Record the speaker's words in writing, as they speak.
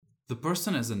The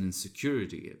person has an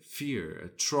insecurity, a fear, a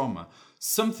trauma,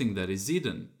 something that is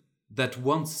hidden, that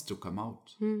wants to come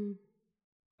out and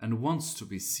wants to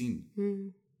be seen.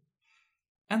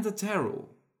 And the tarot,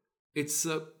 it's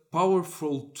a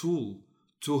powerful tool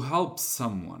to help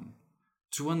someone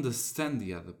to understand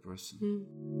the other person.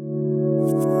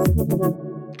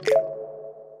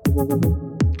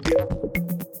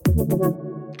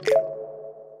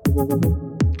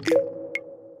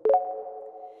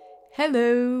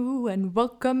 Hello and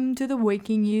welcome to the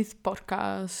Waking Youth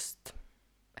podcast.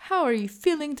 How are you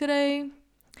feeling today?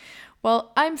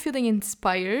 Well, I'm feeling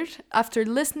inspired after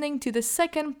listening to the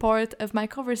second part of my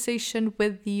conversation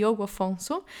with Diogo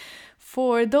Afonso.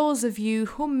 For those of you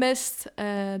who missed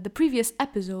the previous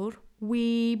episode,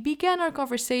 we began our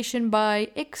conversation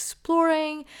by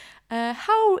exploring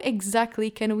how exactly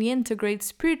can we integrate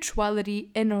spirituality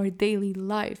in our daily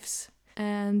lives.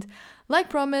 And like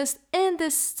promised, in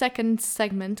this second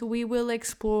segment, we will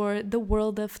explore the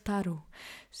world of tarot.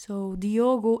 So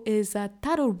Diogo is a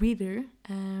tarot reader.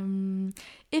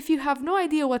 If you have no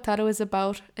idea what tarot is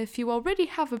about, if you already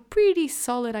have a pretty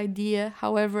solid idea,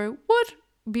 however, would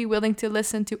be willing to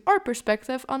listen to our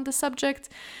perspective on the subject,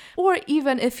 or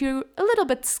even if you're a little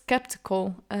bit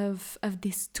skeptical of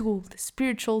this tool, the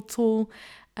spiritual tool,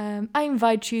 I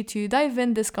invite you to dive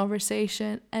in this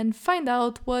conversation and find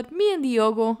out what me and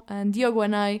Diogo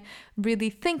and I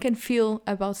really think and feel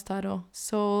about tarot.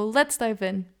 So let's dive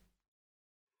in.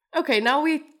 Okay, now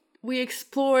we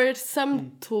explored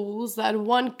some tools that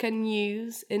one can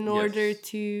use in order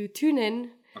to tune in.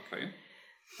 Okay.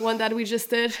 One that we just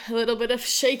did, a little bit of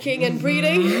shaking and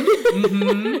breathing.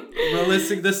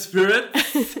 Releasing the spirit.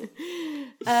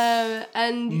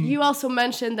 And you also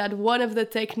mentioned that one of the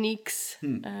techniques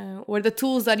or the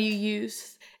tools that you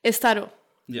use is tarot.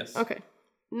 Yes. Okay.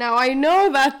 Now I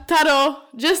know that tarot,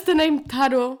 just the name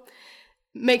tarot,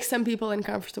 makes some people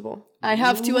uncomfortable. I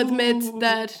have to admit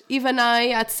that even I,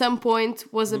 at some point,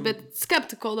 was a bit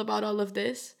skeptical about all of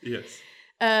this. Yes.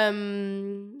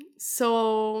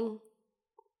 So,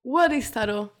 what is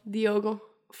tarot, Diogo,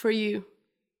 for you?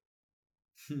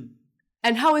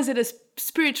 And how is it a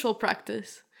spiritual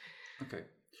practice? Okay.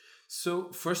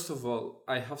 So, first of all,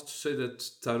 I have to say that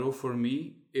tarot for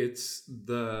me, it's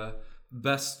the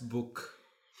best book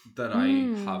that I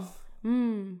have.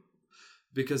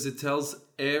 Because it tells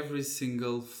every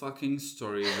single fucking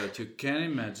story that you can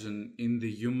imagine in the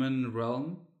human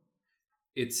realm.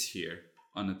 It's here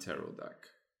on a tarot deck.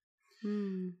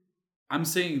 I'm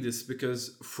saying this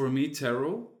because for me,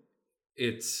 tarot,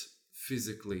 it's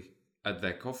physically a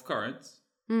deck of cards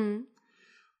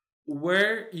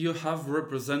where you have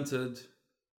represented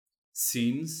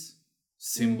scenes,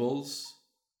 symbols,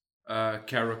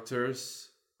 characters,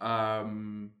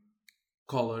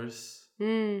 colors,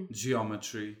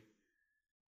 geometry,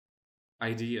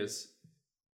 ideas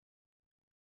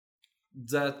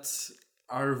that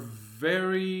are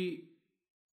very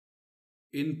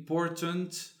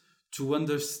important to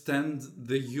understand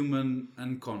the human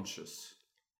unconscious.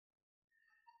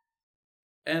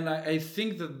 And I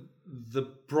think that the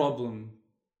problem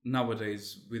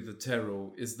nowadays with the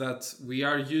tarot is that we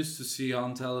are used to see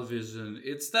on television,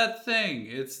 it's that thing,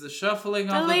 it's the shuffling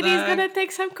of the deck. The lady's gonna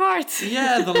take some cards.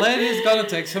 Yeah, the lady's gonna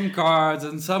take some cards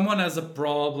and someone has a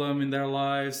problem in their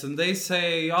lives and they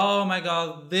say, oh my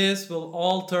god, this will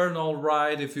all turn all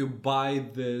right if you buy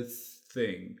this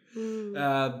thing,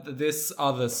 this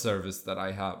other service that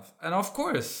I have. And of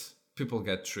course, people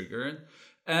get triggered.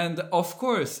 And of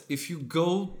course, if you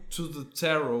go to the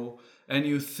tarot and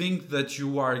you think that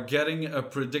you are getting a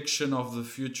prediction of the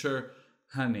future,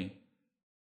 honey,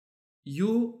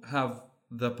 you have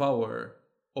the power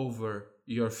over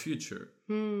your future.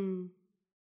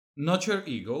 Not your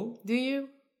ego. Do you?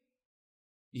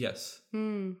 Yes.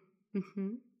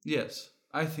 Yes,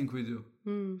 I think we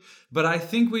do. But I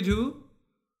think we do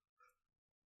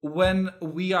when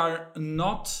we are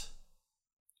not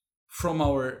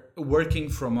working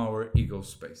from our ego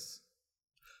space.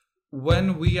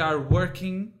 When we are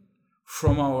working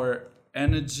from our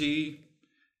energy,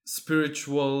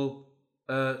 spiritual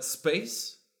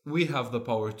space, we have the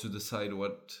power to decide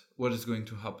what is going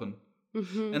to happen.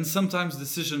 And sometimes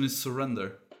decision is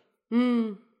surrender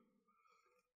to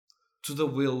the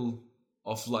will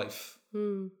of life,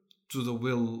 to the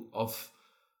will of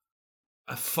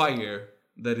a fire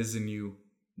that is in you,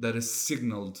 that is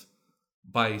signaled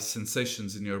by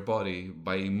sensations in your body,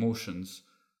 by emotions.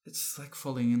 It's like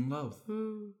falling in love.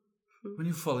 When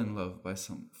you fall in love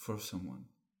for someone,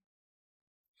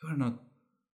 you are not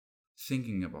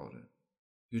thinking about it.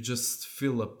 You just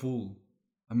feel a pull,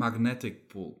 a magnetic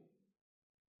pull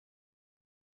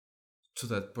to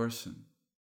that person.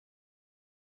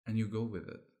 and you go with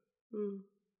it. Mm.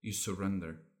 You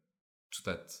surrender to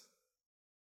that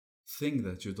thing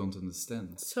that you don't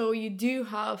understand. So you do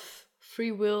have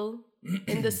free will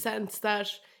in the sense that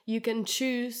you can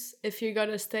choose if you're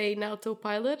gonna stay in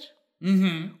autopilot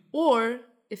or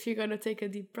if you're gonna take a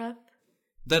deep breath.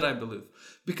 That I believe.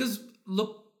 Because,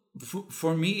 look,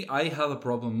 for me, I had a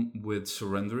problem with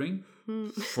surrendering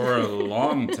for a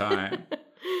long time.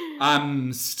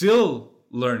 I'm still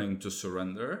learning to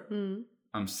surrender.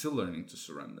 I'm still learning to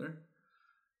surrender.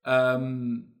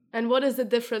 And what is the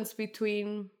difference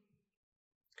between...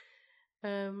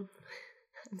 I'm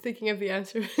thinking of the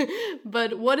answer.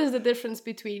 But what is the difference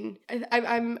between...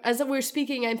 I'm as we're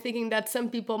speaking, I'm thinking that some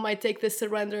people might take this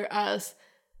surrender as...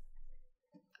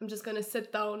 I'm just going to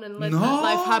sit down and let that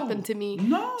life happen to me.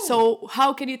 No. So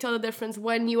how can you tell the difference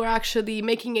when you are actually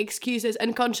making excuses,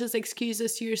 unconscious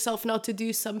excuses to yourself not to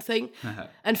do something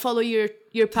and follow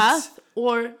your path?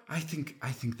 Or I think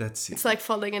that's it. it's like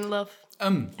falling in love.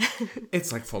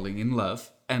 It's like falling in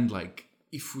love. And like,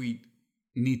 if we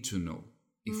need to know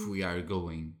if we are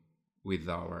going with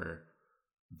our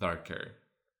darker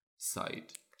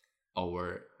side,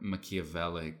 our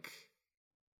Machiavellic,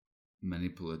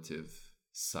 manipulative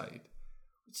side,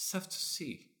 we just have to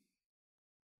see,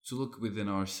 to look within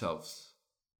ourselves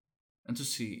and to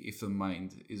see if the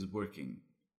mind is working.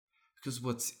 Because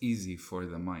what's easy for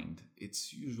the mind,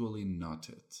 it's usually not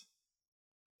it.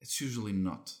 It's usually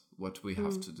not what we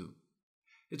have to do.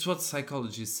 It's what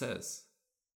psychology says.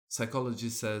 Psychology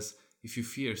says if you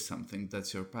fear something,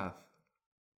 that's your path.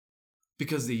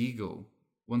 Because the ego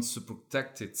wants to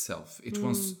protect itself. It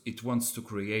wants to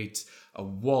create a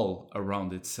wall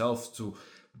around itself to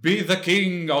be the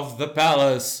king of the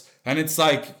palace. And it's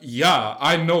like, yeah,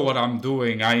 I know what I'm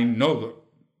doing. I know.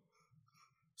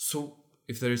 So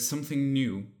if there is something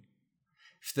new,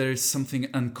 if there is something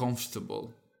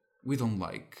uncomfortable, we don't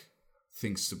like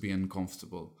things to be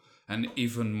uncomfortable. And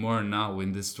even more now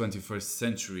in this 21st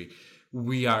century,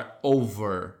 we are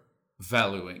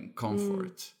overvaluing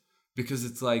comfort. Because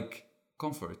it's like,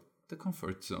 comfort, the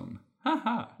comfort zone.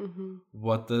 Haha.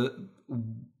 What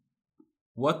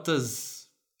does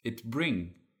it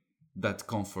bring, that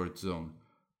comfort zone?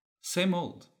 Same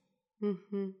old.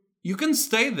 You can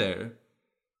stay there,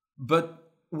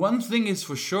 but one thing is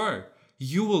for sure,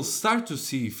 you will start to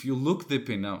see, if you look deep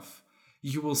enough,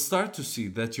 you will start to see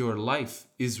that your life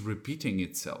is repeating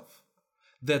itself,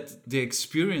 that the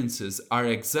experiences are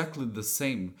exactly the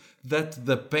same, that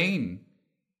the pain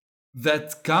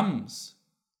that comes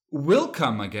will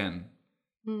come again.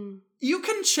 You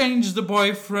can change the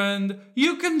boyfriend,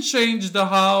 you can change the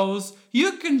house,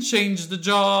 you can change the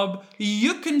job,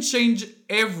 you can change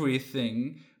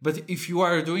everything. But if you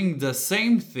are doing the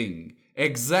same thing,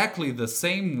 exactly the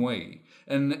same way,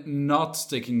 and not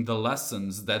taking the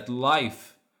lessons that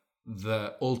life,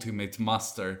 the ultimate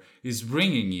master, is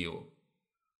bringing you,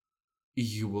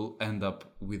 you will end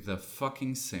up with the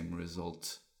fucking same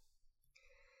result.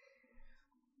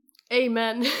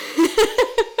 Amen.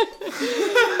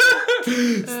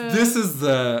 This is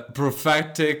the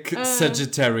prophetic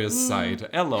Sagittarius side.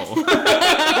 Hello.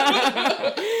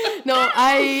 No,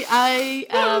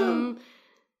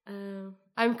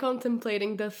 I'm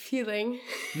contemplating the feeling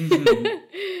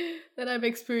that I'm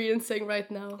experiencing right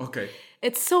now. Okay.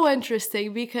 It's so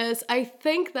interesting because I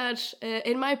think that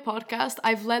in my podcast,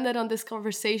 I've landed on this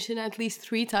conversation at least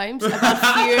 3 times about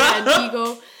fear and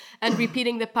ego and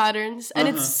repeating the patterns. And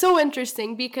it's so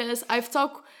interesting because I've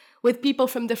talked with people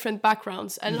from different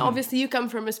backgrounds. And obviously you come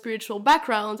from a spiritual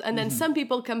background, and then some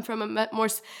people come from a more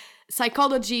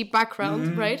psychology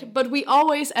background, right? But we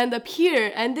always end up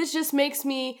here. And this just makes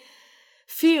me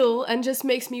feel and just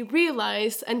makes me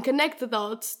realize and connect the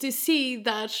dots to see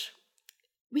that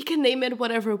we can name it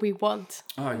whatever we want.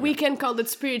 We can call it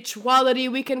spirituality,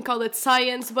 we can call it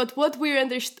science, but what we're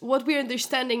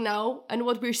understanding now and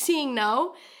what we're seeing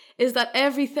now is that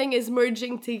everything is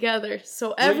merging together.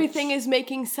 So everything is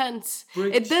making sense.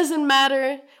 It doesn't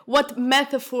matter what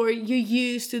metaphor you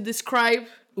use to describe.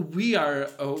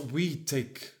 We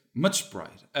take much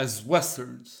pride as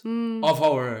Westerns of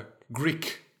our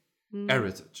Greek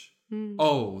heritage.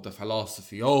 Oh, the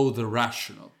philosophy. Oh, the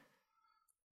rational.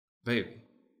 Baby,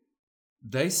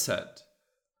 they said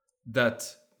that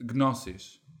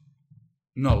gnosis,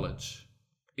 knowledge,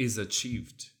 is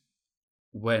achieved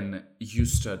when you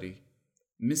study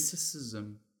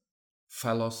mysticism,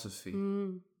 philosophy,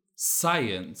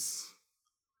 science,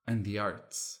 and the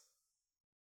arts.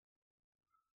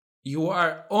 You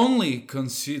are only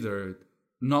considered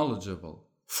knowledgeable,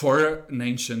 for an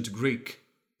ancient Greek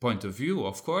point of view,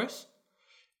 of course,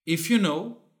 if you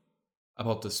know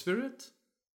about the spirit,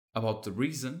 about the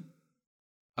reason,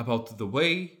 about the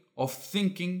way of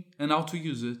thinking and how to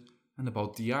use it, and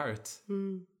about the art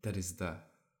that is the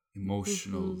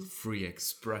emotional, free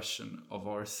expression of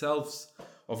ourselves,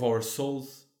 of our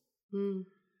souls.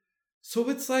 So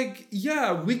it's like,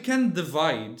 yeah, we can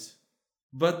divide,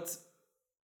 but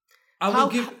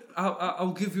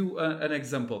I'll give you an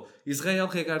example. Israel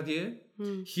Regardier,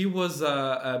 he was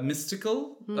a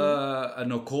mystical,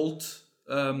 an occult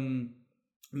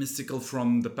mystical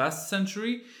from the past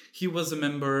century. He was a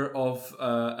member of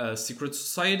a secret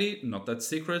society, not that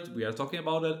secret, we are talking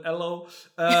about it, hello,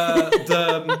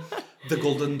 the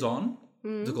Golden Dawn.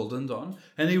 The Golden Dawn.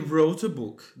 And he wrote a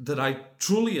book that I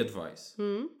truly advise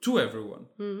to everyone.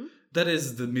 That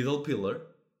is The Middle Pillar.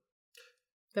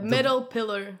 The Middle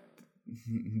Pillar.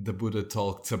 The Buddha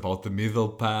talked about the middle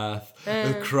path.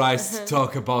 Christ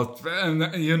talked about,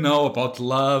 about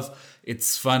love.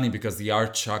 It's funny because the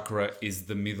heart chakra is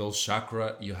the middle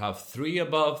chakra. You have 3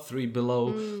 above, 3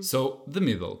 below. So the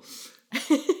middle.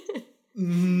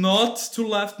 Not to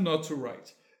left, not to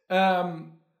right.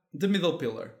 The middle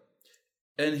pillar.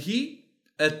 And he,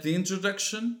 at the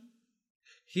introduction,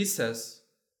 he says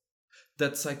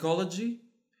that psychology,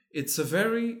 it's a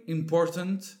very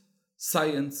important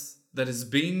science that is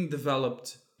being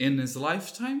developed in his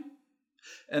lifetime,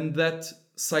 and that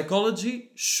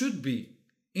psychology should be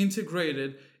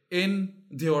integrated in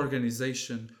the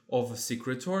organization of a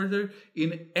secret order,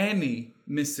 in any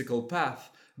mystical path,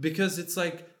 because it's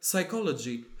like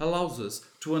psychology allows us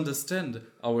to understand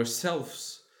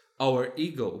ourselves, our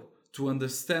ego, to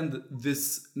understand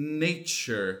this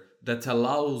nature that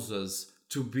allows us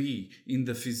to be in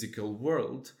the physical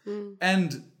world,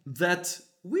 and that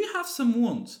we have some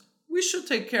wounds. We should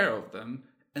take care of them.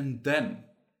 And then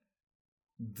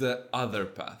the other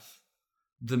path,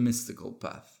 the mystical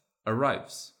path,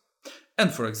 arrives.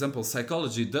 And for example,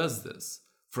 psychology does this.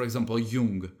 For example,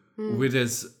 Jung, with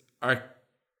his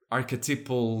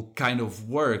archetypal kind of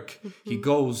work, he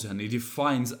goes and he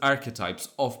defines archetypes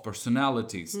of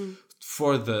personalities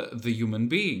for the human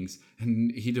beings.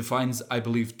 And he defines, I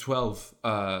believe, 12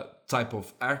 type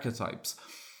of archetypes.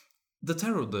 The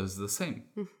tarot does the same.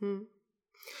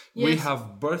 Yes. We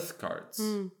have birth cards.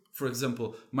 For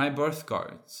example, my birth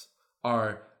cards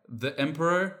are the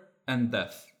Emperor and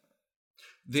Death.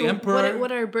 The Emperor.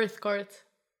 What are birth cards?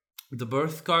 The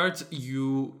birth cards,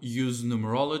 you use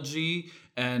numerology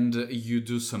and you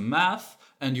do some math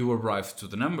and you arrive to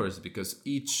the numbers, because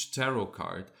each tarot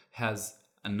card has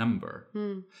a number.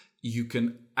 You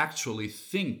can actually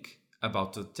think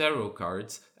about the tarot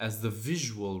cards as the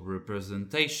visual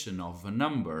representation of a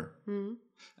number.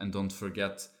 And don't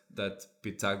forget that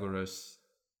Pythagoras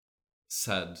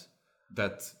said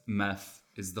that math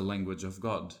is the language of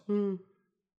God.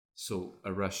 So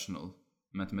a rational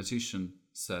mathematician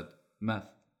said math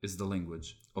is the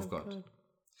language of God.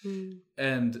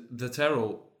 And the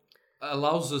tarot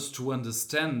allows us to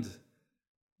understand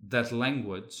that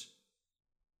language,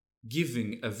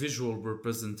 giving a visual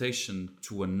representation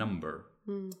to a number.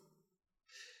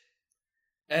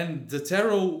 And the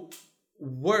tarot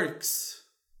works.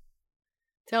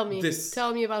 Tell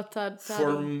me about that.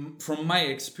 From my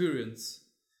experience,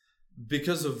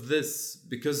 because of this,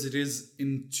 because it is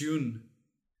in tune,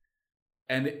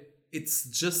 and it's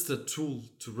just a tool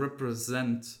to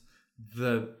represent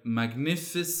the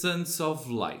magnificence of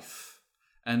life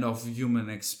and of human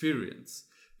experience.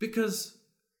 Because,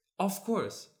 of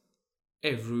course,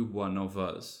 every one of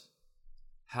us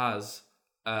has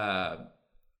a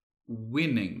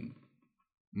winning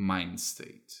mind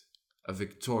state, a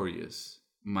victorious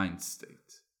mind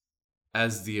state,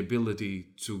 as the ability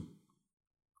to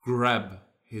grab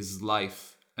his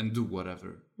life and do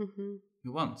whatever he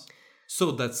wants.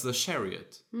 So that's the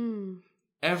chariot.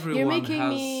 Everyone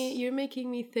You're making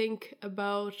me think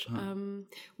about.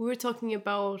 We were talking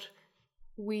about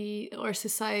our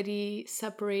society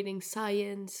separating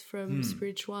science from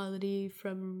spirituality,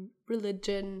 from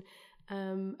religion.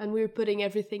 And we're putting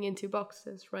everything into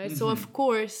boxes, right? So of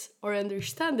course, our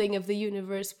understanding of the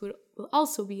universe will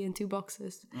also be into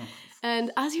boxes.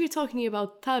 And as you're talking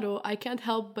about tarot, I can't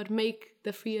help but make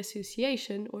the free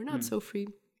association, or not so free.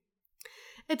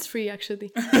 It's free,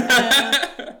 actually.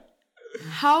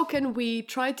 How can we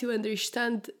try to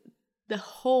understand the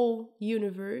whole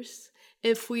universe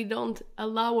if we don't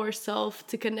allow ourselves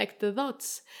to connect the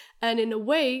dots? And in a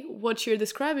way, what you're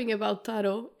describing about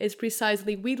tarot is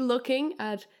precisely we looking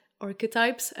at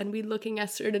archetypes and we looking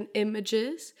at certain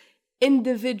images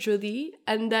individually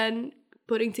and then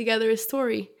putting together a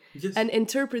story and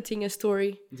interpreting a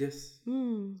story. Yes,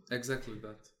 exactly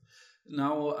that.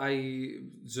 Now, I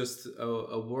just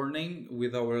a warning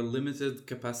with our limited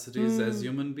capacities as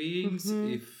human beings,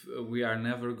 if we are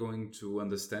never going to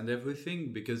understand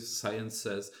everything, because science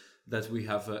says that we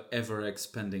have an ever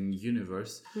expanding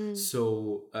universe.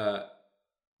 So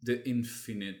the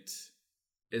infinite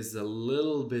is a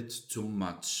little bit too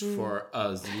much for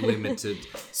us limited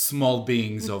small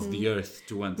beings of the earth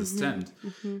to understand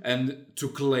and to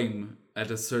claim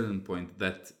at a certain point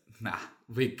that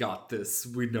we got this,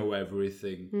 we know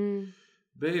everything.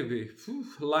 Baby,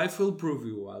 life will prove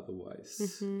you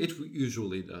otherwise. It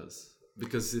usually does,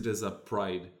 because it is a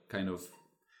pride kind of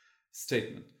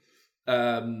statement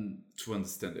to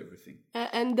understand everything.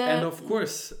 And of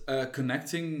course,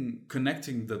 connecting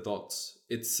the dots,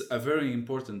 it's a very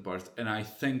important part. And I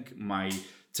thank my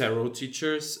tarot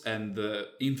teachers and the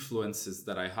influences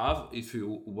that I have. If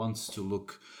you want to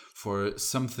look for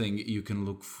something, you can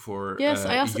look for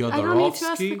Jodorowsky. I don't need to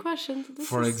ask the question.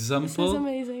 For example, this is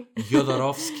amazing.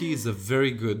 Jodorowsky is a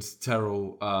very good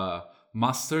tarot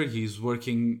master. He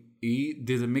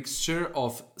did a mixture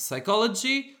of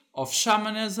psychology, of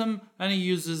shamanism, and he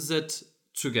uses it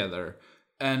together.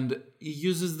 And he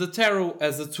uses the tarot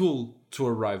as a tool to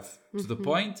arrive to the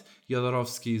point.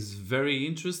 Jodorowsky is very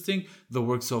interesting. The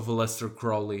works of Aleister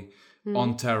Crowley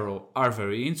on tarot are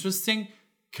very interesting.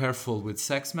 Careful with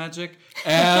sex magic.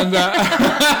 And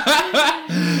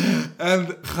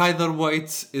and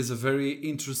Rider-Waite is a very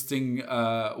interesting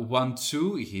one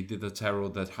too. He did a tarot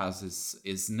that has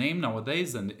his name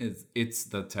nowadays, and it's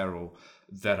the tarot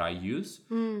that I use.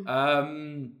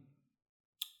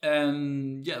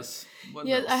 And yes.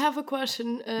 Yes, I have a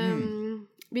question.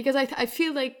 Because I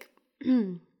feel like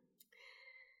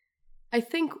I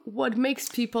think what makes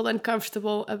people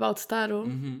uncomfortable about tarot,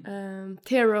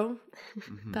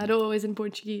 tarot is in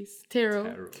Portuguese,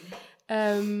 tarot.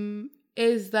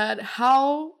 Is that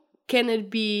how can it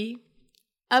be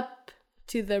up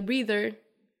to the reader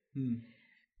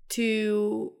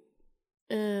to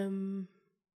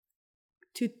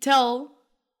tell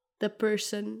the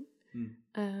person,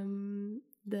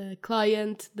 the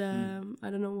client, I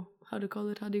don't know how to call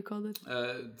it. How do you call it?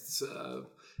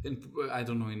 I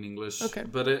don't know in English. Okay,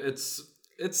 but it's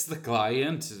the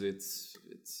client. It's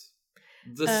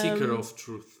the seeker of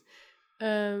truth.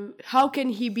 How can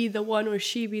he be the one, or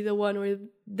she be the one, or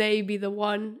they be the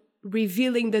one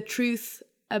revealing the truth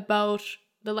about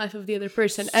the life of the other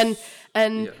person? And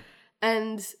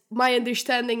my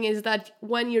understanding is that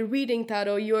when you're reading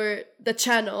tarot, you're the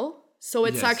channel. So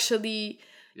it's actually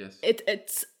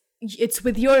it's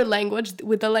with your language,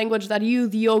 with the language that you,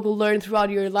 the yoga, learn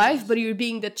throughout your life, but you're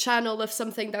being the channel of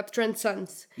something that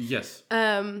transcends. Yes.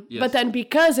 But then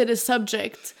because it is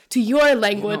subject to your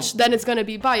language, then it's going to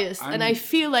be biased. And I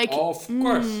feel like... Of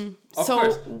course.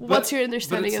 What's your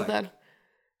understanding of that?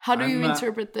 How do you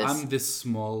interpret this? I'm this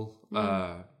small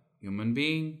human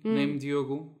being named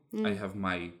Diogo. I have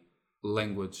my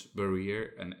language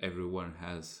barrier, and everyone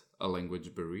has a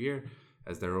language barrier,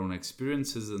 has their own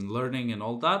experiences and learning and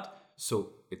all that,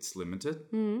 so it's limited.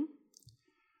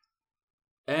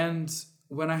 And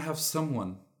when I have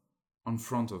someone on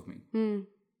front of me,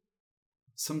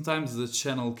 sometimes the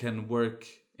channel can work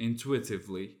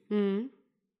intuitively. And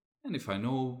if I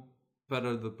know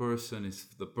better the person,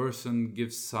 if the person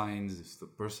gives signs, if the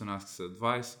person asks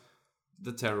advice,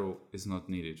 the tarot is not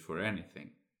needed for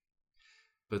anything.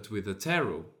 But with the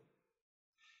tarot,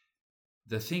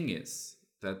 the thing is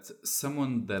that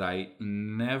someone that I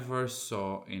never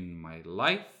saw in my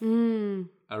life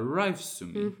arrives to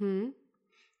me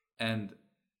and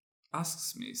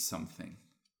asks me something.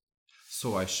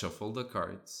 So I shuffle the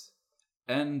cards,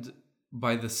 and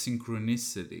by the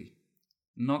synchronicity,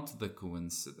 not the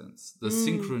coincidence, the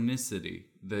synchronicity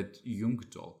that Jung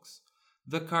talks,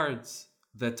 the cards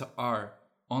that are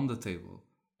on the table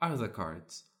are the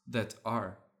cards that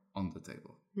are on the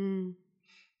table.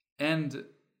 And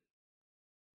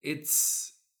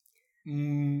it's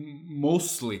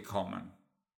mostly common,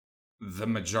 the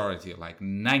majority, like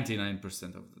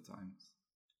 99% of the times.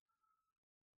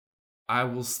 I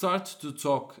will start to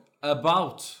talk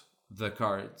about the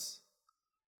cards,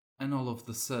 and all of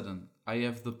a sudden I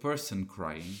have the person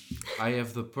crying, I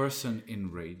have the person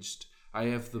enraged, I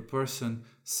have the person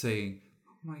saying,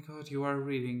 "Oh my God, you are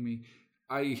reading me."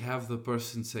 I have the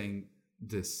person saying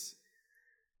this.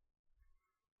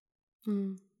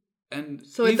 And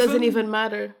so it doesn't even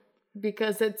matter,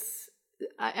 because it's...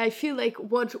 I feel like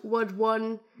what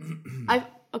one...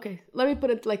 Okay, let me put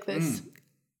it like this.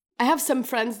 I have some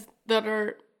friends that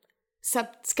are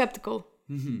skeptical.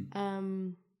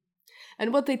 And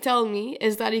what they tell me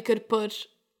is that you could put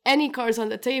any cards on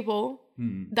the table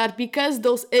that because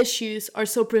those issues are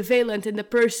so prevalent in the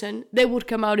person, they would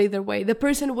come out either way. The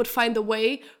person would find a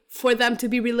way for them to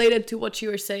be related to what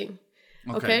you are saying.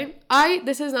 Okay?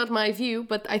 This is not my view,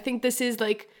 but I think this is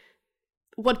like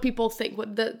what people think,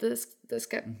 what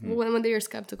when they are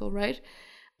skeptical, right?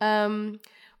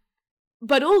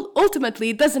 But ultimately,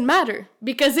 it doesn't matter,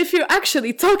 because if you're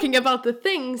actually talking about the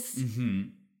things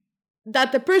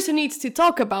that the person needs to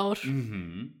talk about,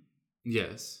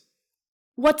 yes,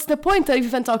 what's the point of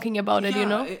even talking about it?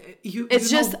 It's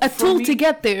just a tool to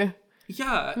get there.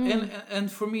 Yeah,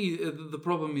 and for me, the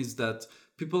problem is that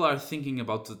people are thinking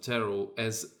about the tarot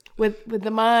as with the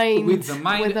mind,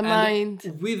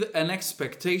 with an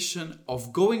expectation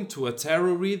of going to a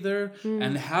tarot reader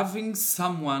and having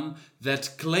someone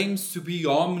that claims to be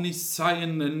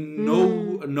omniscient and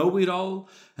know it all,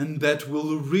 and that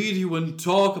will read you and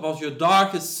talk about your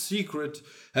darkest secret.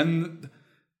 And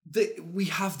we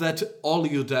have that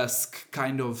Oleodesk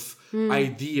kind of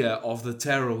idea of the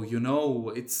tarot.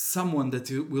 It's someone that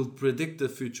will predict the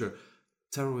future.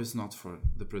 Tarot is not for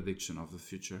the prediction of the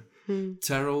future.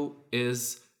 Tarot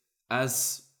is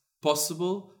as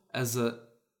possible as a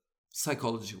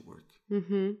psychology work.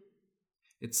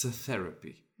 It's a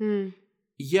therapy.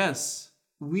 Yes,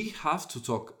 we have to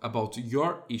talk about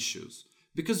your issues,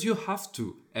 because you have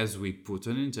to, as we put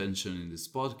an intention in this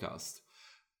podcast.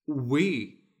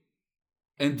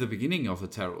 In the beginning of a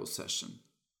tarot session,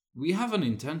 we have an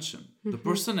intention. The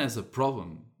person has a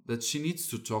problem that she needs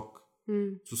to talk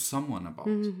to someone about.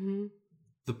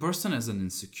 The person has an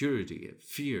insecurity, a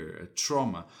fear, a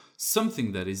trauma,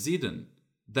 something that is hidden,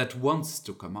 that wants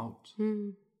to come out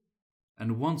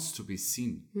and wants to be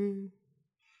seen.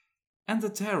 And the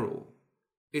tarot,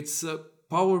 it's a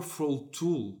powerful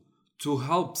tool to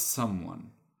help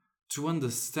someone to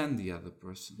understand the other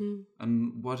person.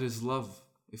 And what is love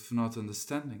if not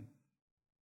understanding?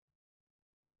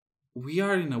 We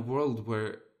are in a world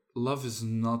where love is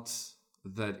not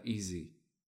that easy.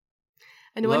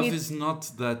 And love is not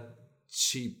that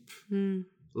cheap.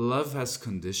 Love has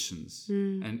conditions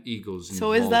and egos involved.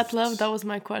 So is that love? That was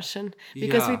my question.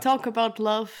 Because we talk about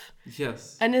love.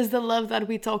 Yes. And is the love that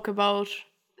we talk about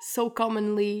so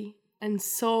commonly and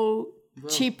so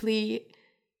cheaply,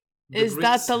 is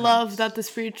that the love that the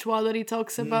spirituality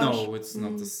talks about? No, it's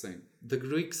not the same. The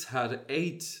Greeks had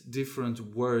 8 different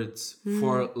words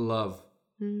for love.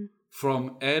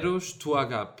 From eros to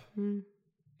agape.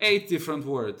 8 different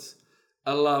words.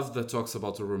 A love that talks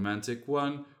about a romantic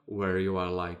one, where you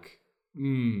are like,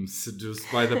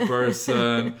 seduced by the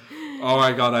person. Oh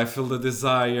my God, I feel the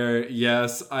desire.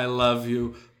 Yes, I love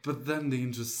you. But then the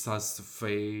interest starts to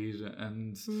fade,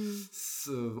 and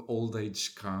so old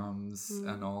age comes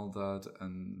and all that.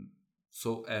 And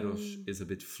so eros is a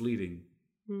bit fleeting.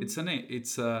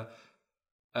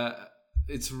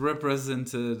 It's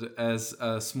represented as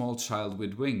a small child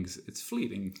with wings. It's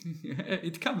fleeting.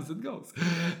 It comes and goes.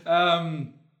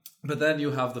 But then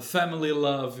you have the family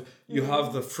love, you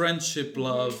have the friendship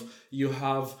love, you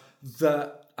have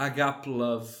the agape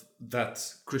love that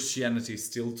Christianity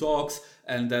still talks,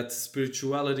 and that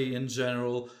spirituality in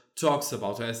general talks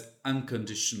about as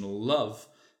unconditional love.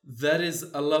 That is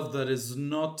a love that has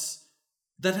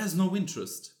no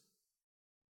interest.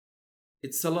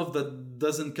 It's a love that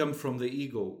doesn't come from the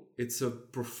ego. It's a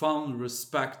profound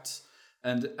respect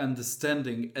and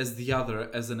understanding as the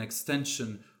other, as an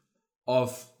extension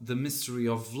of the mystery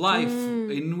of life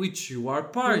in which you are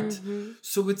part.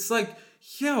 So it's like,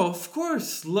 yeah, of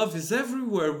course, love is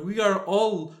everywhere. We are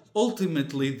all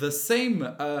ultimately the same,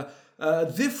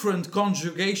 different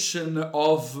conjugation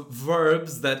of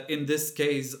verbs that in this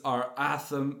case are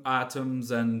atoms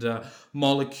and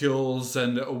molecules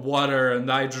and water and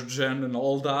hydrogen and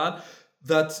all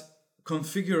that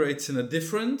configurates in a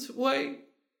different way,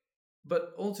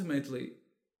 but ultimately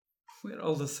we're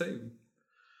all the same.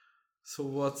 So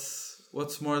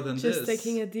what's more than this? Just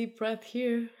taking a deep breath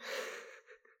here.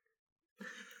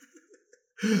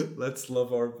 Let's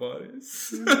love our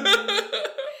bodies.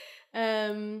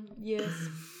 Yes.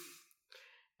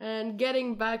 And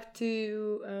getting back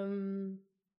to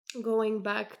going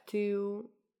back to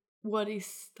what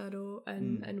is tarot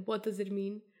and what does it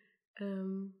mean,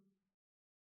 and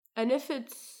if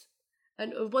it's,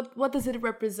 and what does it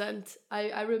represent?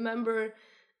 I remember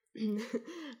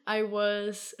I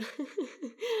was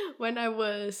when I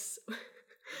was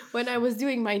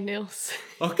doing my nails.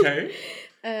 Okay.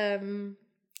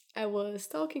 I was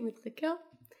talking with Raquel.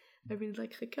 I really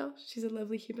like Raquel. She's a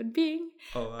lovely human being.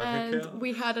 Oh, and Raquel.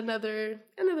 We had another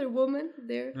woman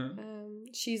there.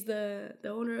 She's the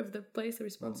owner of the place, the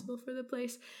responsible for the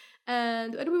place.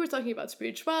 And we were talking about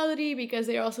spirituality because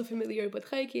they're also familiar with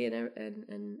Reiki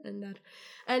and that.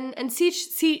 And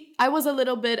see, I was a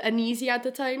little bit uneasy at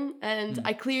the time, and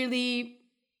I clearly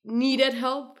needed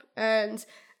help, and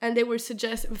they were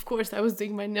suggesting, of course, I was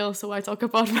doing my nails, so I talk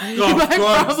about my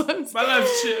problems. My life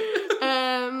shit.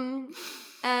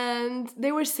 And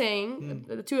they were saying,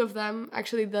 the two of them,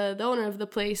 actually the owner of the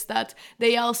place, that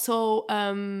they also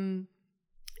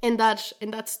in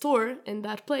that store, in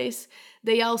that place,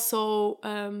 they also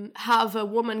have a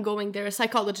woman going there, a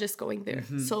psychologist going there.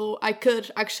 So I could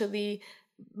actually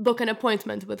book an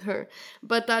appointment with her,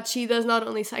 but that she does not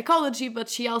only psychology, but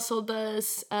she also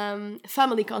does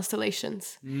family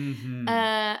constellations. And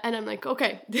I'm like,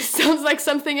 okay, this sounds like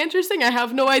something interesting. I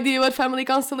have no idea what family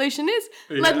constellation is.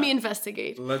 Let me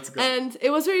investigate. Let's go. And it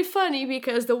was very funny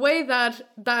because the way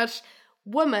that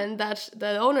woman, that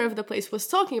the owner of the place, was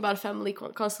talking about family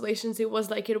constellations, it was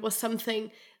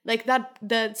something like that.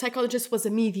 The psychologist was a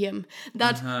medium,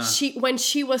 that when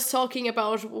she was talking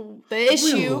about the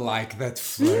issue, we like that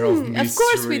flair of mystery. Of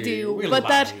course we do,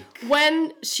 that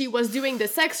when she was doing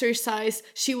this exercise,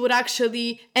 she would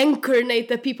actually incarnate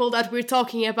the people that we're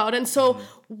talking about. And so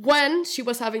when she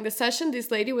was having the session, this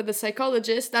lady with the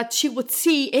psychologist, that she would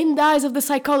see in the eyes of the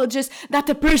psychologist that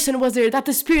the person was there, that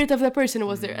the spirit of the person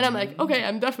was there. And I'm like, okay,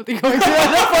 I'm definitely going to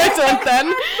that appointment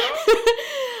then.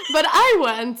 But I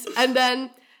went, and then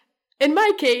in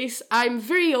my case, I'm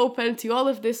very open to all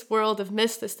of this world of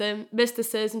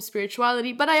mysticism,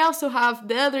 spirituality, but I also have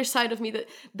the other side of me,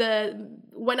 that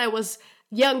when I was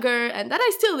younger, and that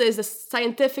I still is, the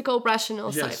scientific,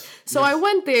 rational side. So I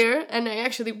went there, and I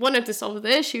actually wanted to solve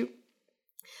the issue,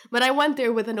 but I went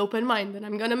there with an open mind, and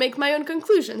I'm going to make my own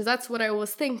conclusions. That's what I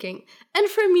was thinking. And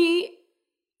for me,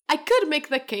 I could make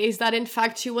the case that, in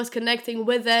fact, she was connecting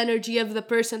with the energy of the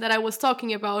person that I was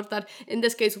talking about, that in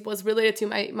this case was related to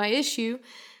my issue.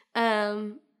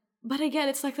 But again,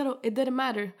 it's like that. It didn't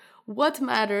matter. What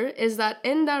mattered is that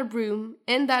in that room,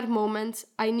 in that moment,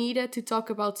 I needed to talk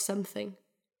about something.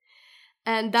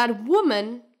 And that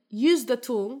woman used the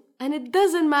tool, and it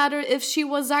doesn't matter if she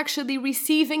was actually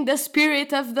receiving the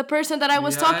spirit of the person that I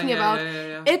was talking about.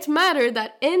 It mattered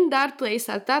that in that place,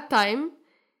 at that time,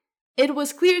 it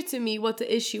was clear to me what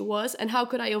the issue was and how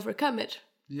could I overcome it.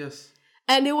 Yes.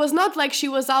 And it was not like she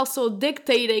was also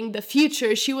dictating the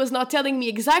future. She was not telling me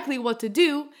exactly what to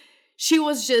do. She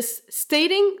was just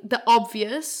stating the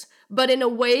obvious, but in a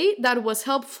way that was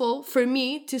helpful for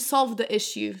me to solve the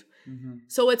issue.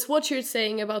 So it's what you're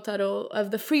saying about Tarot,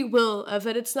 of the free will of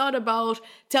it. It's not about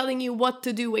telling you what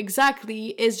to do exactly.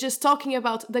 It's just talking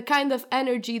about the kind of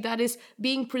energy that is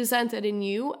being presented in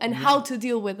you and how to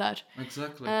deal with that.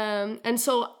 Exactly. And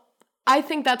so I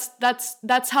think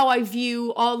that's how I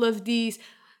view all of these,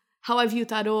 how I view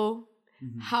Tarot,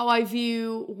 how I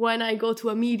view when I go to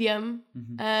a medium,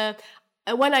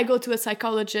 when I go to a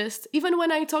psychologist, even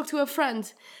when I talk to a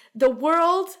friend. The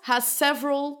world has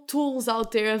several tools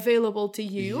out there available to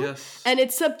you, and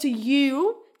it's up to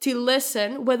you to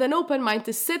listen with an open mind,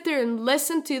 to sit there and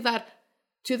listen to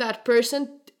that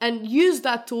person and use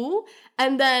that tool,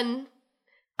 and then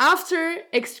after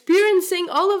experiencing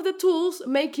all of the tools,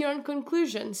 make your own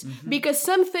conclusions, because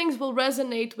some things will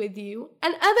resonate with you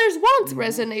and others won't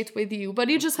resonate with you, but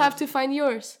you just have to find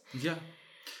yours.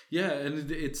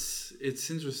 And it's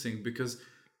interesting because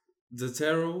the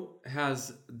tarot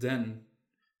has,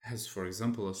 for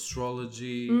example,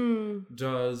 astrology,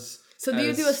 does... So do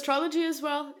you do astrology as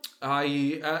well?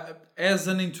 I, as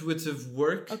an intuitive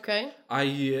work,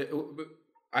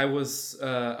 I was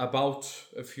about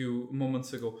a few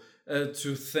moments ago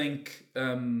to thank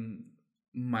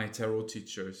my tarot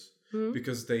teachers,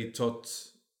 because they taught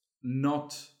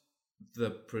not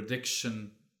the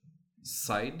prediction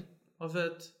side of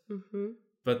it,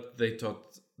 but they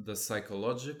taught the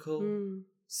psychological,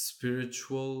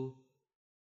 spiritual,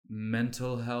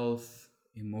 mental health,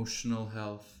 emotional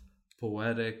health,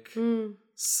 poetic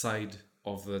side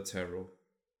of the tarot.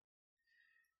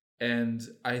 And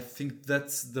I think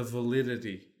that's the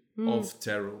validity of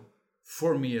tarot.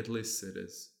 For me, at least, it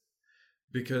is.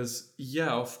 Because,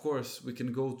 of course, we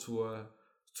can go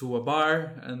to a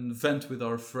bar and vent with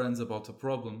our friends about a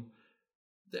problem.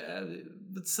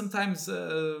 But sometimes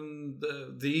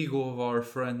the ego of our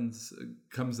friends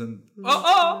comes and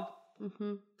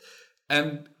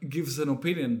and gives an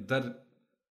opinion that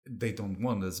they don't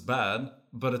want as bad,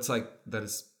 but it's like that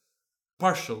is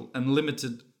partial and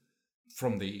limited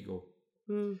from the ego.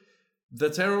 The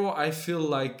tarot, I feel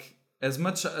like, as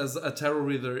much as a tarot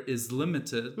reader is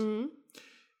limited,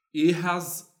 he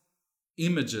has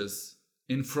images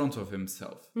in front of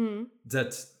himself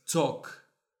that talk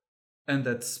and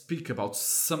that speak about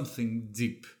something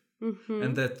deep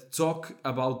and that talk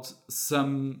about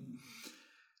something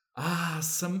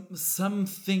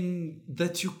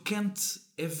that you can't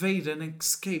evade and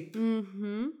escape.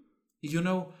 You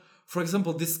know, for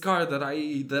example, this card that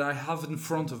I have in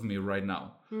front of me right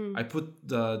now. I put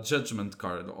the judgment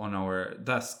card on our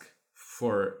desk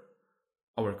for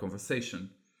our conversation.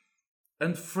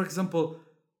 And for example,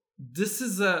 this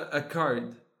is a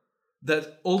card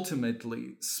that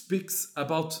ultimately speaks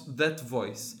about that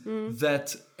voice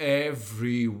that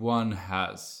everyone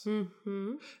has.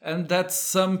 And that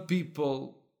some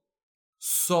people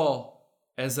saw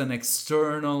as an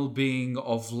external being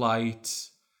of light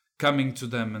coming to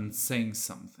them and saying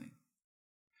something.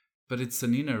 But it's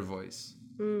an inner voice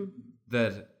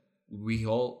that we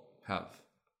all have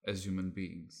as human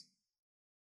beings.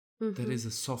 That is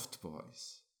a soft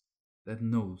voice that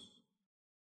knows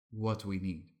what we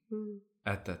need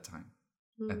at that time,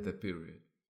 at that period.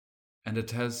 And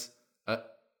it has a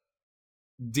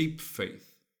deep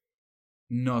faith,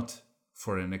 not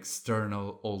for an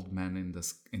external old man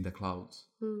in the clouds,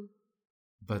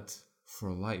 but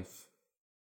for life,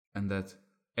 and that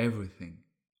everything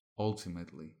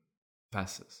ultimately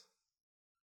passes.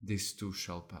 This too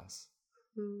shall pass.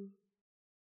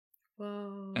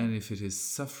 Wow. And if it is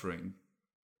suffering,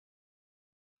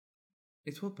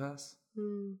 it will pass.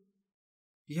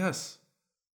 Yes,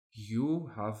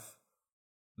 you have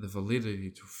the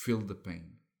validity to feel the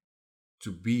pain,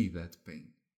 to be that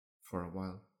pain for a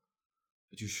while.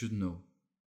 But you should know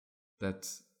that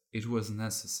it was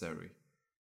necessary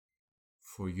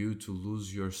for you to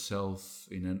lose yourself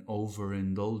in an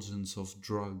overindulgence of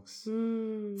drugs,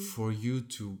 for you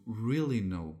to really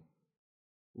know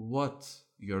what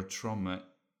your trauma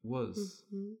was.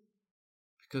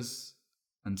 Because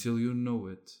until you know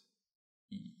it,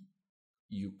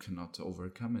 you cannot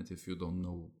overcome it if you don't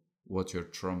know what your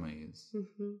trauma is.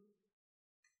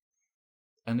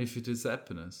 And if it is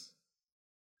happiness,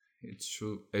 it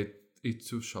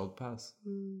too shall pass.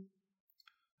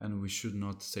 And we should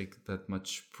not take that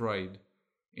much pride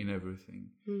in everything.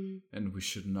 And we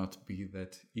should not be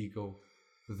that ego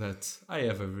that I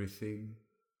have everything.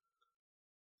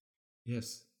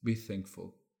 Yes, be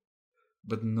thankful.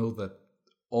 But know that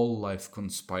all life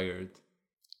conspired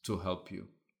to help you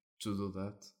to do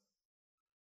that.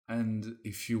 And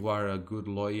if you are a good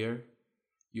lawyer,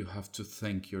 you have to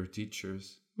thank your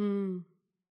teachers.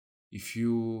 If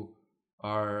you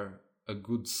are a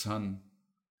good son,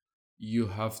 you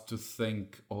have to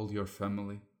thank all your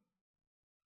family.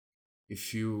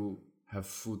 If you have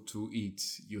food to eat,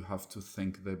 you have to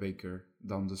thank the baker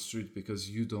down the street because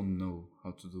you don't know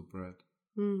how to do bread.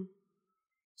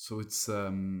 So it's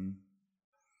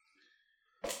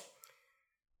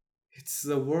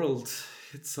the world,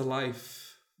 it's a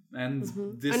life, and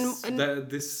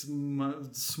this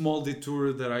small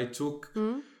detour that I took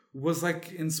was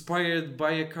like inspired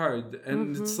by a card,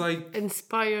 and it's like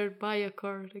inspired by a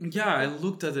card. Yeah, I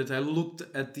looked at it. I looked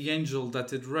at the angel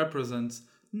that it represents.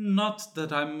 Not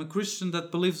that I'm a Christian that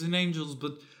believes in angels,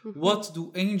 but what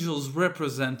do angels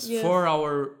represent for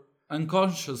our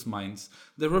unconscious minds?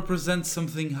 They represent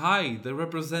something high. They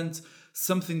represent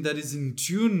something that is in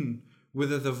tune with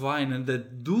the divine and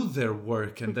that do their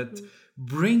work and that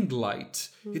bring light.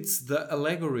 It's the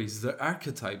allegories, the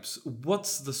archetypes.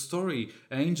 What's the story?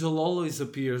 An angel always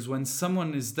appears when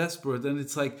someone is desperate, and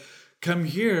it's like, come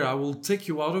here, I will take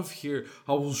you out of here.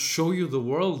 I will show you the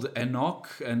world. Enoch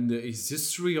and his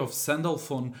history of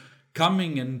Sandalphon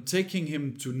coming and taking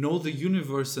him to know the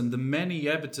universe and the many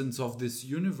inhabitants of this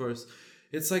universe.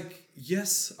 It's like,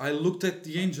 yes, I looked at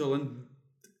the angel and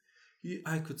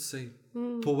I could say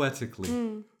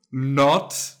poetically,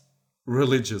 not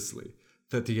religiously,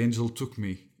 that the angel took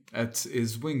me at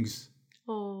his wings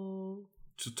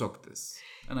to talk this.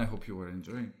 And I hope you were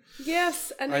enjoying.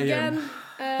 Yes, and again,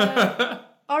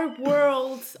 our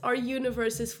world, our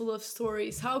universe is full of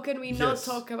stories. How can we not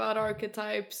talk about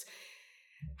archetypes?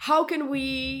 How can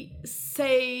we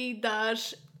say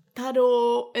that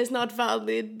tarot is not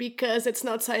valid because it's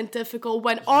not scientific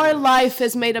when our life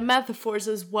is made of metaphors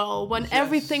as well, when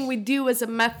everything we do is a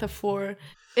metaphor?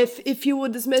 If you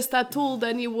would dismiss that tool,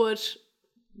 then you would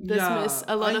dismiss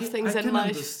a lot of things in life. I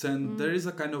can understand. There is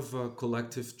a kind of a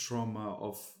collective trauma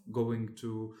of going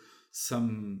to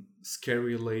some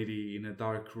scary lady in a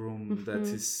dark room that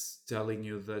is telling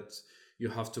you that you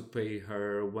have to pay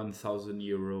her 1,000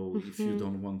 euro if you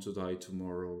don't want to die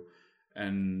tomorrow.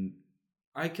 And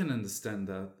I can understand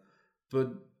that.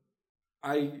 But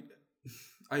I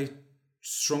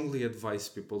strongly advise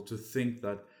people to think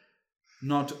that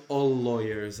not all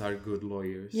lawyers are good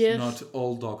lawyers. Yes. Not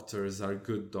all doctors are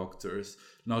good doctors.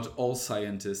 Not all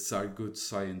scientists are good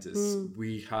scientists.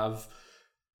 We have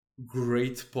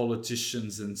great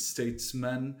politicians and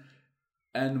statesmen,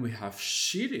 and we have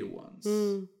shitty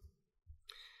ones.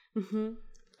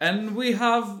 And we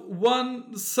have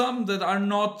some that are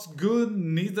not good,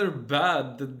 neither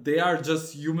bad, that they are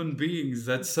just human beings,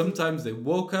 that sometimes they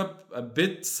woke up a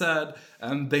bit sad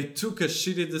and they took a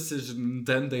shitty decision and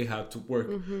then they had to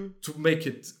work to make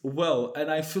it well.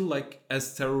 And I feel like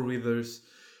as tarot readers,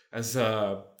 as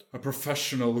a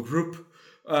professional group,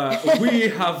 we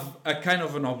have a kind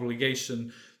of an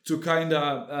obligation to kind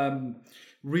of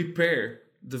repair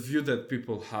the view that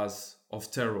people has of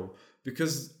tarot,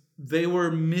 because they were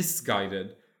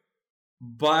misguided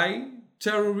by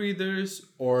tarot readers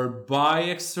or by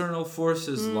external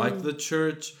forces like the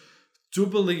church to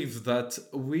believe that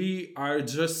we are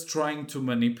just trying to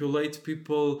manipulate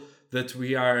people, that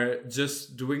we are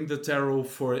just doing the tarot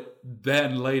for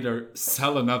then later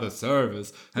sell another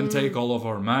service and take all of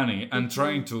our money and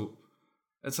trying to...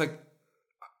 It's like,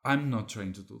 I'm not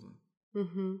trying to do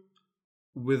that.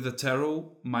 With the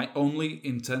tarot, my only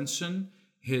intention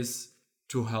is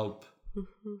to help.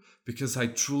 Because I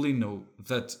truly know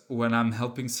that when I'm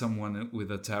helping someone with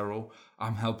a tarot,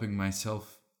 I'm helping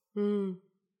myself.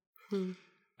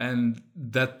 And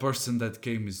that person that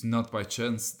came is not by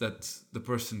chance that the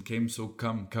person came, so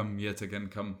come yet again,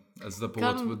 come, as the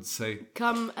poet would say.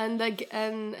 Come, and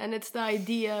it's the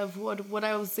idea of what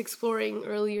I was exploring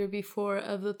earlier before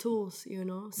of the tools, you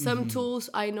know. Some tools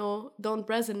I know don't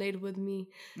resonate with me.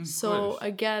 So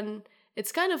again,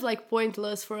 it's kind of like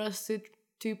pointless for us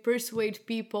to persuade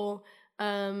people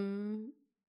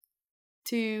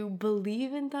to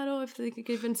believe in tarot, if they can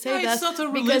even say that. It's not a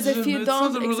religion. Because if you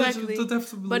don't, exactly.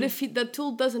 But if the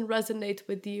tool doesn't resonate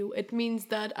with you, it means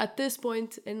that at this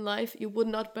point in life, you would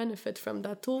not benefit from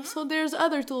that tool. So there's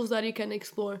other tools that you can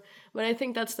explore. But I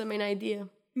think that's the main idea.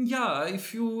 Yeah,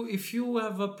 if you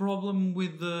have a problem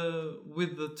with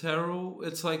the tarot,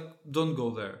 it's like, don't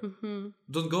go there.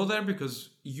 Don't go there,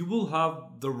 because you will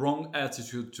have the wrong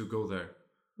attitude to go there.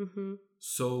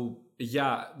 So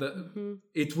yeah,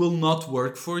 it will not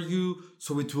work for you,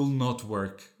 so it will not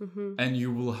work. And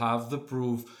you will have the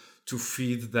proof to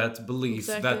feed that belief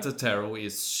that the tarot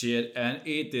is shit and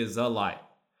it is a lie.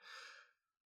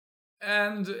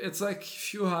 And it's like,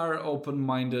 if you are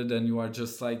open-minded and you are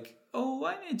just like, oh,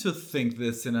 I need to think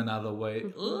this in another way,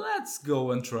 let's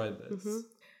go and try this.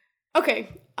 Okay,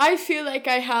 I feel like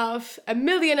I have a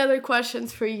million other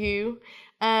questions for you.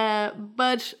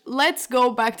 But let's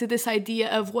go back to this idea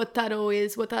of what tarot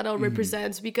is, what tarot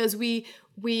represents, because we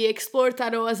explore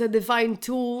tarot as a divine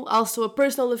tool, also a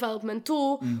personal development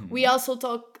tool. We also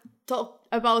talk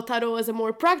about tarot as a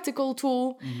more practical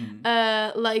tool,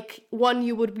 like one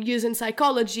you would use in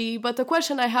psychology. But the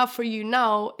question I have for you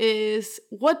now is,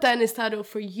 what then is tarot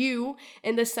for you,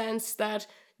 in the sense that,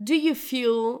 do you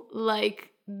feel like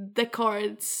the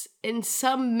cards in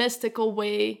some mystical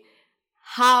way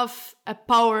have a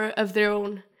power of their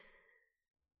own?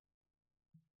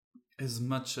 As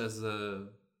much as a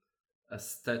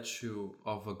statue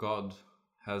of a god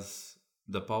has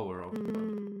the power of a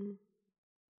god,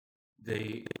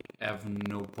 they have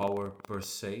no power per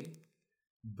se,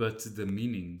 but the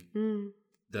meaning,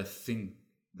 the thing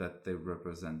that they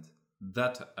represent,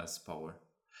 that has power.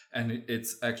 And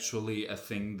it's actually a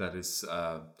thing that is,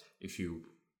 if you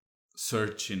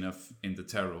search enough in the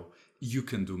tarot, you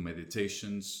can do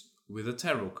meditations with the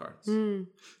tarot cards.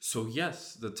 So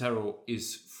yes, the tarot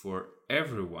is for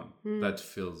everyone that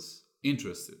feels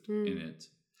interested in it.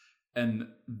 And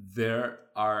there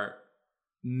are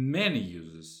many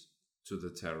uses to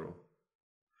the tarot.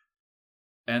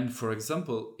 And for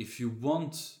example, if you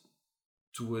want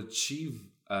to achieve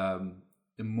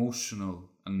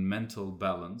emotional and mental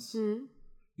balance,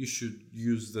 you should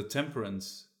use the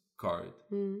Temperance card.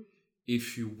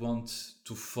 If you want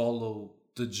to follow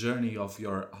the journey of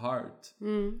your heart,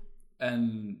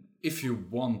 and if you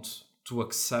want to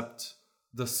accept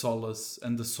the solace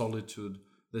and the solitude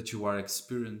that you are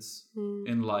experiencing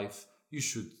in life, you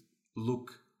should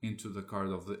look into the card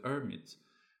of the Hermit,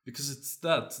 because it's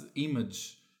that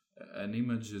image. An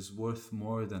image is worth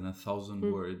more than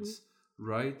 1,000 words,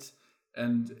 right?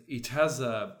 And it has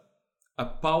a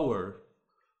power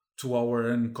to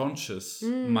our unconscious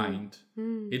mind.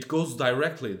 It goes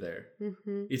directly there.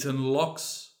 It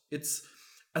unlocks.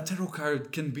 A tarot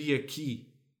card can be a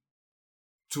key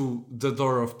to the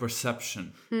door of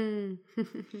perception.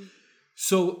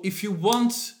 So if you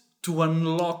want to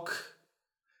unlock,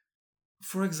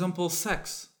 for example,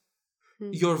 sex,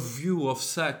 your view of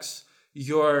sex,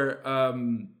 your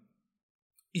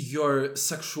your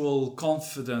sexual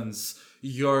confidence,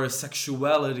 your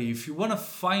sexuality, if you want to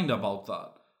find about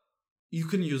that, you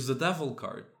can use the devil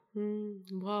card.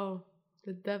 Wow,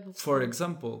 the devil. For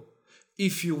example,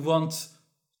 if you want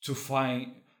to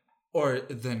find, or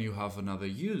then you have another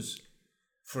use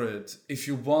for it. If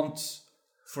you want,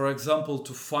 for example,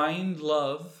 to find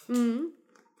love,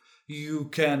 you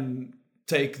can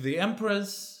take the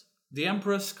Empress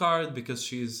card, because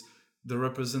she's the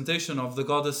representation of the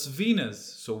goddess Venus.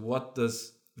 So what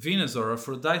does Venus or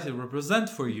Aphrodite represent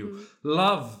for you?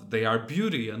 Love. They are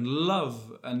beauty and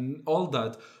love and all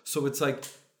that. So it's like,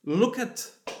 look at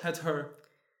her,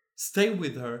 stay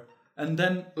with her, and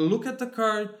then look at the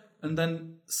card, and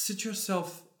then sit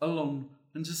yourself alone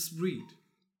and just read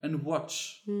and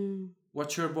watch.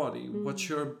 Watch your body, watch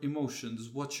your emotions,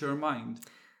 watch your mind.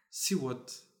 See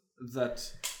what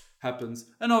that happens.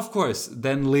 And of course,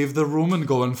 then leave the room and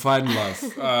go and find love.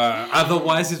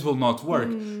 Otherwise, it will not work.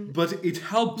 But it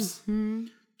helps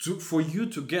for you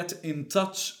to get in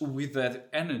touch with that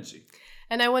energy.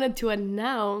 And I wanted to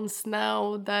announce,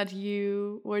 now that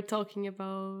you were talking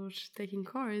about taking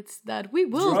cards, that we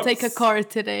will take a card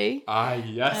today.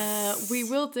 Yes. We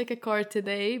will take a card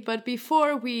today, but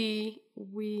before you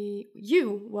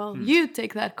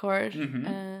take that card.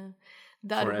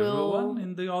 That for will everyone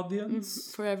in the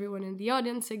audience. For everyone in the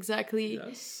audience, exactly.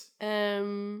 Yes.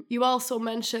 You also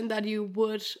mentioned that you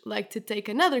would like to take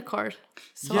another card,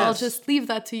 so yes. I'll just leave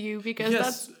that to you, because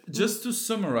that's just to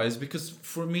summarize. Because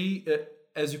for me,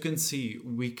 as you can see,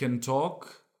 we can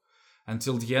talk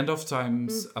until the end of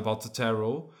times about the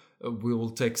tarot. We will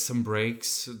take some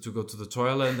breaks to go to the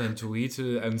toilet and to eat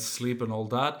and sleep and all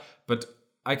that. But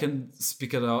I can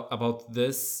speak about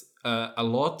this a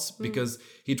lot, because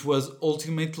it was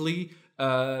ultimately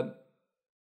the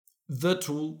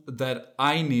tool that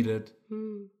I needed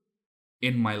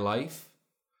in my life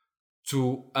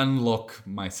to unlock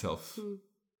myself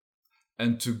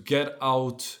and to get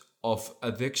out of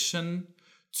addiction,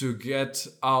 to get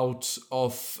out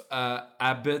of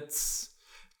habits,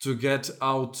 to get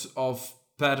out of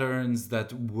patterns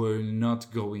that were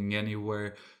not going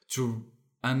anywhere, to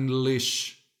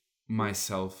unleash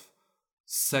myself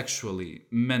sexually,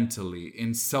 mentally,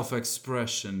 in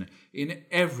self-expression, in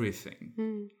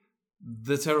everything.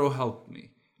 The tarot helped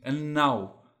me. And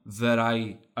now that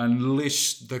I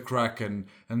unleashed the Kraken,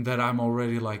 and that I'm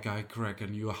already like,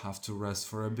 Kraken, you have to rest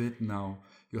for a bit now.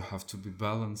 You have to be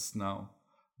balanced now.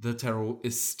 The tarot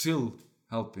is still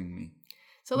helping me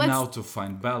now to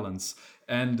find balance.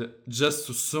 And just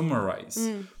to summarize,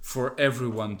 for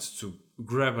everyone to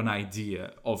grab an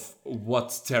idea of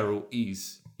what tarot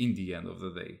is, in the end of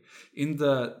the day. In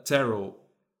the tarot,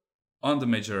 on the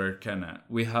major arcana,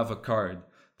 we have a card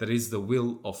that is the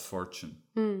Wheel of Fortune.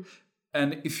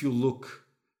 And if you look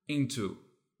into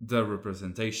the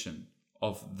representation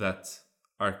of that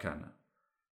arcana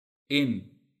in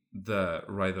the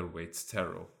Rider-Waite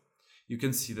Tarot, you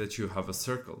can see that you have a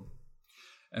circle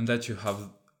and that you have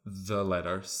the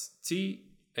letters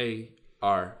T-A-R-O.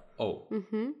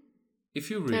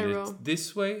 If you read it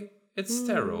this way, it's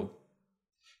tarot.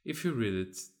 If you read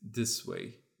it this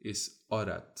way, it's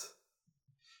Orat.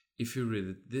 If you read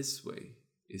it this way,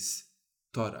 it's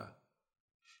Tora.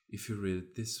 If you read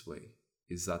it this way,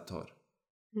 it's Zator.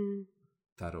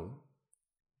 Tarot.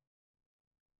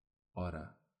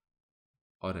 Ora.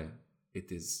 Ore.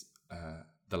 It is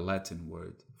the Latin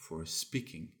word for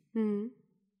speaking.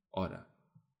 Ora.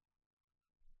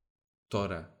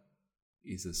 Torah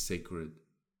is a sacred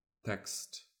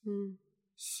text.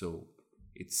 So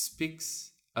it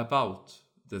speaks about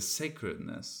the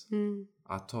sacredness.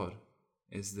 Ator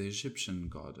is the Egyptian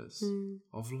goddess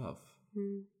of love.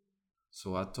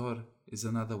 So Ator is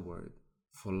another word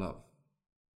for love.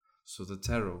 So the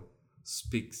tarot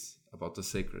speaks about the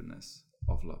sacredness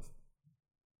of love.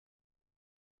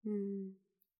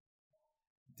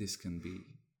 This can be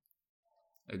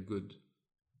a good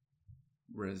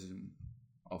resume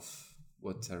of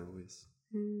what tarot is,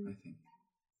 I think.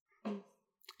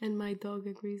 And my dog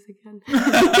agrees again.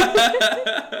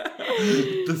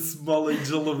 The small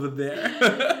angel over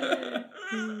there.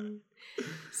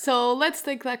 So let's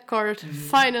take that card.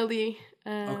 Finally.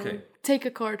 Okay. Take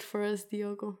a card for us,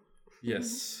 Diogo.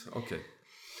 Yes, okay.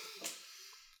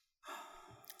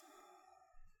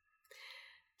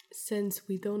 Since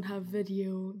we don't have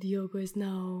video, Diogo is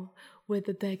now with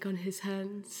the deck on his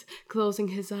hands, closing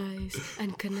his eyes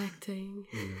and connecting.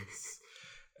 Yes.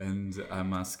 And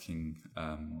I'm asking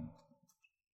and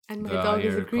my dog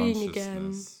is agreeing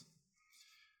again.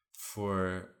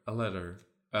 For a letter,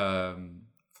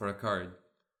 for a card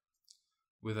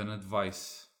with an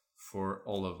advice for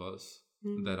all of us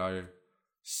that are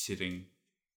sitting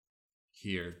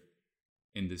here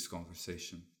in this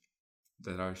conversation,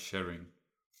 that are sharing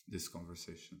this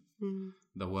conversation.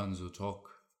 The ones who talk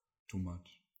too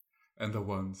much and the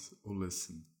ones who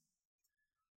listen.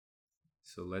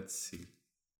 So let's see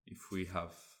if we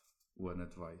have one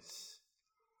advice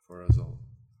for us all.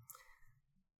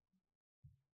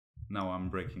 Now I'm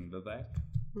breaking the deck.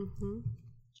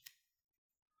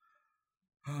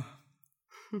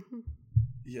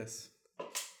 Yes.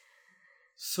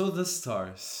 So the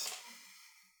stars.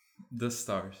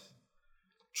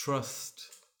 Trust.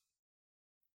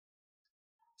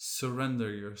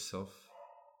 Surrender yourself.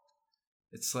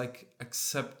 It's like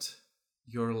accept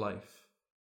your life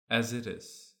as it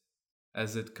is,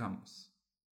 as it comes,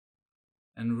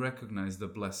 and recognize the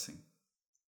blessing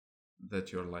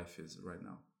that your life is right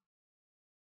now.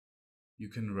 You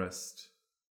can rest,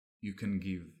 you can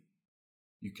give,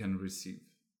 you can receive.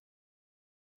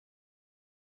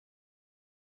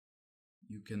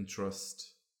 You can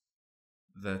trust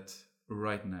that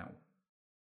right now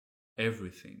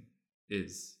everything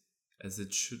is as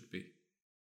it should be.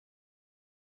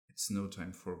 It's no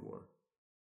time for war.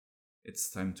 It's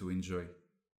time to enjoy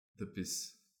the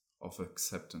peace of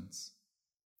acceptance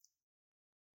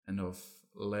and of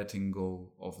letting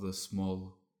go of the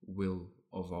small will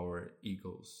of our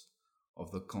egos,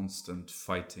 of the constant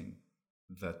fighting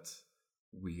that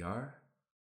we are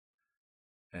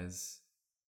as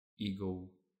ego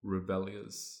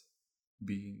rebellious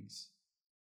beings,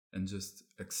 and just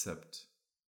accept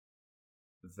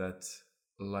that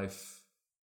life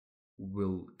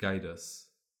will guide us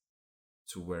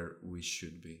to where we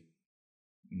should be,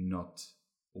 not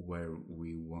where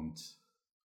we want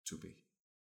to be.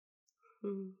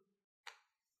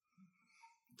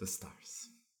 The stars.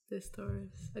 The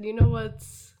stars. And you know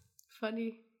what's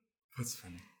funny? What's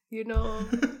funny? You know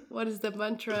what is the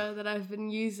mantra that I've been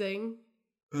using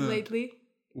lately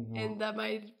in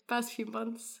my past few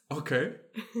months? Okay.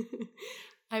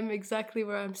 I'm exactly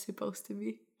where I'm supposed to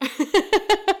be.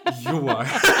 You are.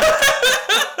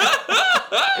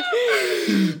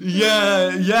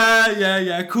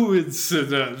 Yeah.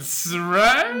 Coincidence,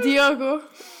 right? Diogo,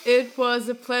 it was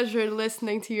a pleasure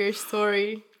listening to your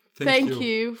story. Thank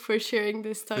you for sharing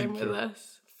this time with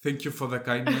us. Thank you for the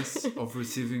kindness of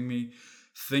receiving me.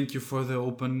 Thank you for the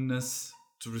openness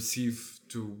to receive,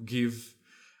 to give.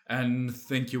 And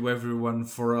thank you everyone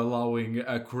for allowing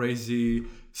a crazy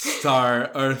star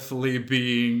earthly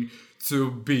being to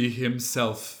be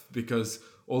himself, because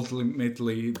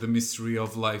ultimately the mystery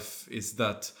of life is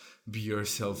that be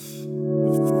yourself.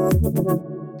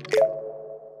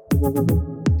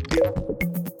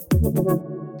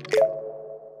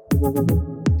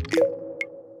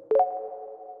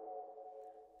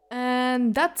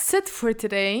 And that's it for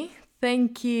today.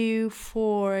 Thank you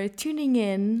for tuning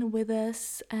in with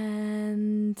us.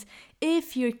 And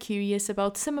if you're curious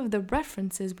about some of the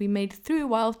references we made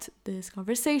throughout this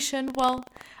conversation, well,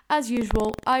 as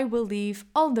usual, I will leave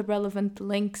all the relevant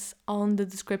links on the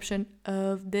description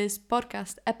of this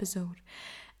podcast episode.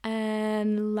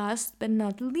 And last but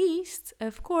not least,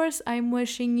 of course, I'm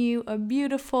wishing you a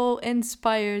beautiful,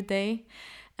 inspired day.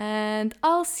 And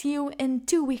I'll see you in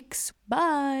 2 weeks.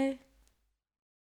 Bye!